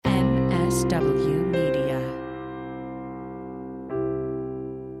Media.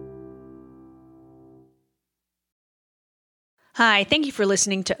 Hi, thank you for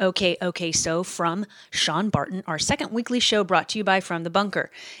listening to OK So from Sean Barton, our second weekly show brought to you by From the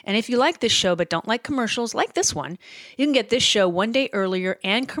Bunker. And if you like this show but don't like commercials like this one, you can get this show one day earlier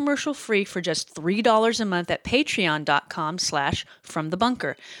and commercial free for just $3 a month at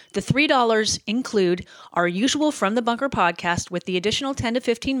patreon.com/fromthebunker. The $3 include our usual From the Bunker podcast with the additional 10 to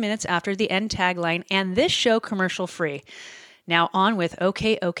 15 minutes after the end tagline and this show commercial free. Now on with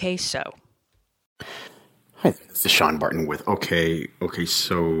OK So. Hi, this is Sean Barton with OK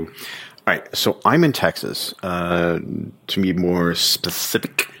So. All right, so I'm in Texas. To be more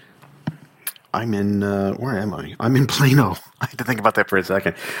specific, I'm in, where am I? I'm in Plano. I had to think about that for a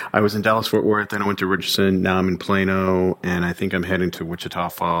second. I was in Dallas-Fort Worth, then I went to Richardson, now I'm in Plano, and I think I'm heading to Wichita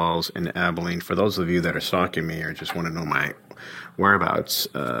Falls and Abilene. For those of you that are stalking me or just want to know my whereabouts,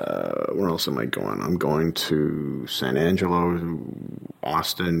 where else am I going? I'm going to San Angelo,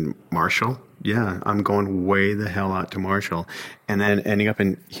 Austin, Marshall. Yeah, I'm going way the hell out to Marshall and then ending up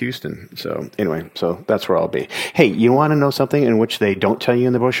in Houston. So anyway, so that's where I'll be. Hey, you want to know something in which they don't tell you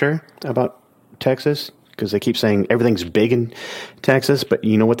in the brochure about Texas? Because they keep saying everything's big in Texas, but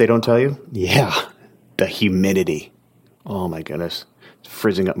you know what they don't tell you? Yeah, the humidity. Oh my goodness. It's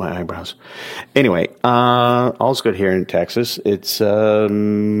frizzing up my eyebrows. Anyway, all's good here in Texas. It's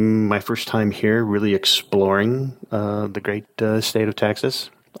my first time here really exploring the great state of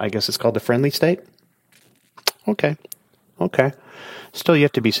Texas. I guess it's called the Friendly State. Okay. Still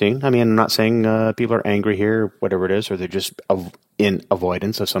yet to be seen. I mean, I'm not saying people are angry here, whatever it is, or they're just in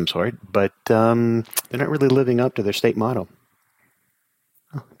avoidance of some sort, but they're not really living up to their state motto.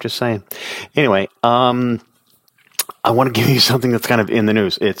 Just saying. Anyway, I want to give you something that's kind of in the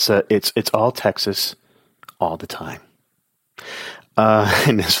news. It's all Texas all the time.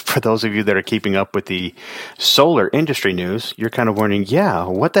 And for those of you that are keeping up with the solar industry news, you're kind of wondering, yeah,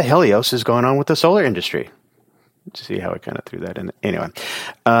 what the helios is going on with the solar industry? See how I kind of threw that in. Anyway,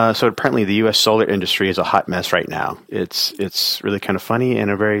 so apparently the U.S. solar industry is a hot mess right now. It's really kind of funny in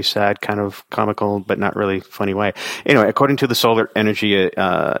a very sad, kind of comical, but not really funny way. Anyway, according to the Solar Energy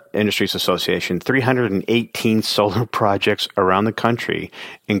Industries Association, 318 solar projects around the country,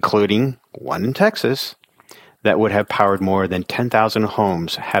 including one in Texas, that would have powered more than 10,000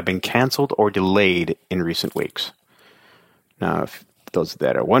 homes have been canceled or delayed in recent weeks. Now, if those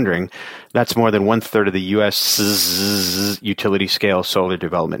that are wondering, that's more than 1/3 of the U.S. utility-scale solar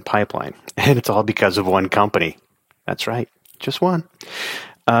development pipeline. And it's all because of one company. That's right, just one.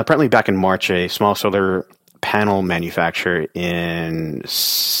 Apparently back in March, a small solar panel manufacturer in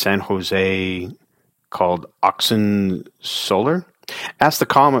San Jose called Oxen Solar asked the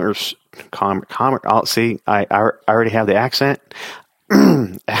I already have the accent.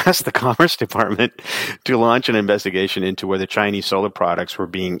 Asked the Commerce Department to launch an investigation into whether Chinese solar products were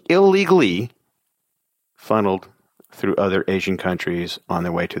being illegally funneled through other Asian countries on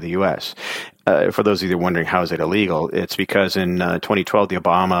their way to the U.S. For those of you wondering how is it illegal, it's because in 2012, the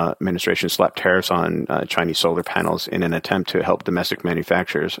Obama administration slapped tariffs on Chinese solar panels in an attempt to help domestic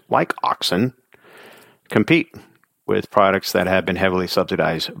manufacturers like Oxen compete with products that have been heavily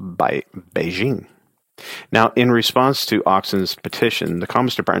subsidized by Beijing. Now, in response to Oxen's petition, the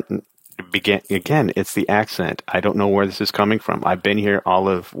Commerce Department began, again, it's the accent. I don't know where this is coming from. I've been here all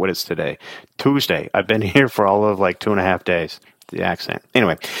of, what is today? Tuesday. I've been here for all of like 2.5 days. The accent.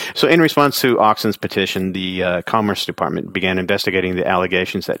 Anyway, so in response to Oxen's petition, the Commerce Department began investigating the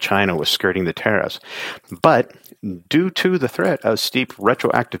allegations that China was skirting the tariffs. But due to the threat of steep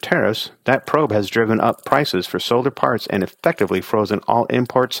retroactive tariffs, that probe has driven up prices for solar parts and effectively frozen all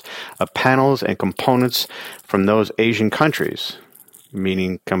imports of panels and components from those Asian countries,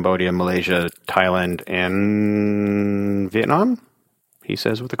 meaning Cambodia, Malaysia, Thailand, and Vietnam, he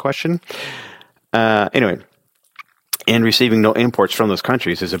says with a question. Anyway. And receiving no imports from those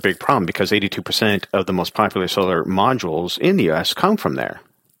countries is a big problem because 82% of the most popular solar modules in the U.S. come from there.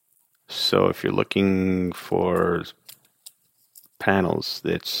 So if you're looking for panels,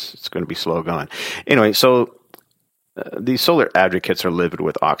 it's going to be slow going. Anyway, so these solar advocates are livid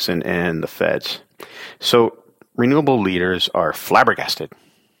with Oxen and the feds. So renewable leaders are flabbergasted.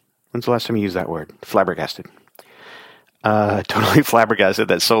 When's the last time you used that word? Flabbergasted. Totally flabbergasted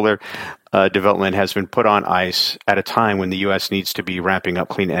that solar development has been put on ice at a time when the U.S. needs to be ramping up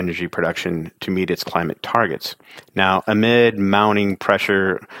clean energy production to meet its climate targets. Now, amid mounting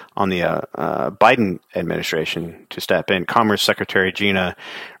pressure on the Biden administration to step in, Commerce Secretary Gina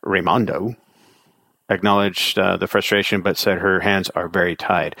Raimondo acknowledged the frustration, but said her hands are very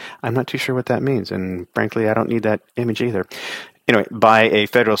tied. I'm not too sure what that means, and frankly, I don't need that image either. Anyway, by a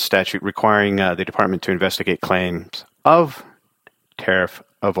federal statute requiring the department to investigate claims of tariff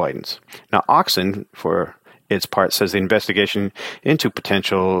avoidance. Now, Oxen, for its part, says the investigation into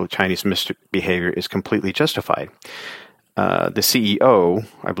potential Chinese misbehavior is completely justified. The CEO,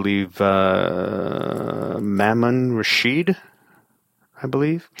 I believe, Mamun Rashid, I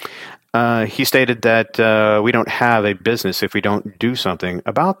believe, he stated that we don't have a business if we don't do something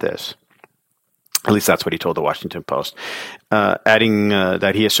about this. At least that's what he told the Washington Post, adding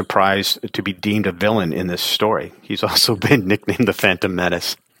that he is surprised to be deemed a villain in this story. He's also been nicknamed the Phantom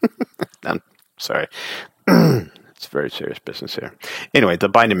Menace. I'm sorry. It's very serious business here. Anyway, the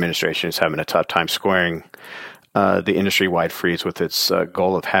Biden administration is having a tough time squaring the industry-wide freeze with its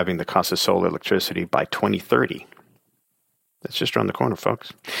goal of having the cost of solar electricity by 2030. That's just around the corner,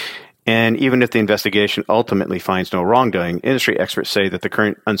 folks. And even if the investigation ultimately finds no wrongdoing, industry experts say that the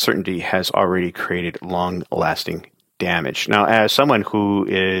current uncertainty has already created long-lasting damage. Now, as someone who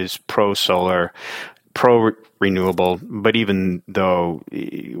is pro-solar, pro-renewable, but even though,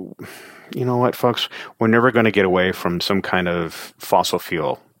 you know what, folks, we're never going to get away from some kind of fossil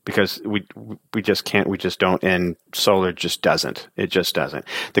fuel because we just can't, we just don't, and solar just doesn't. It just doesn't.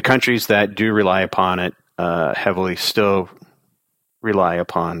 The countries that do rely upon it heavily still rely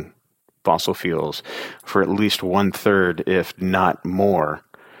upon fossil fuels for at least 1/3, if not more,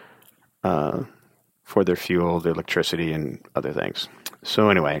 for their fuel, their electricity, and other things.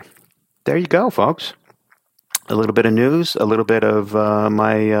 So anyway, there you go, folks. A little bit of news, a little bit of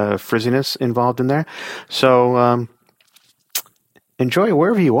my frizziness involved in there. So enjoy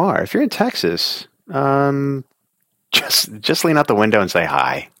wherever you are. If you're in Texas, just lean out the window and say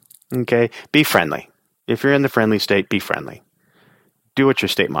hi. Okay? Be friendly. If you're in the friendly state, be friendly. Do what your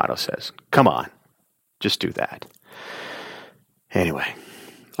state motto says. Come on. Just do that. Anyway,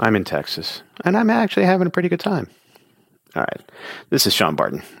 I'm in Texas, and I'm actually having a pretty good time. All right. This is Sean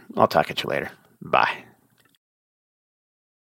Barton. I'll talk at you later. Bye.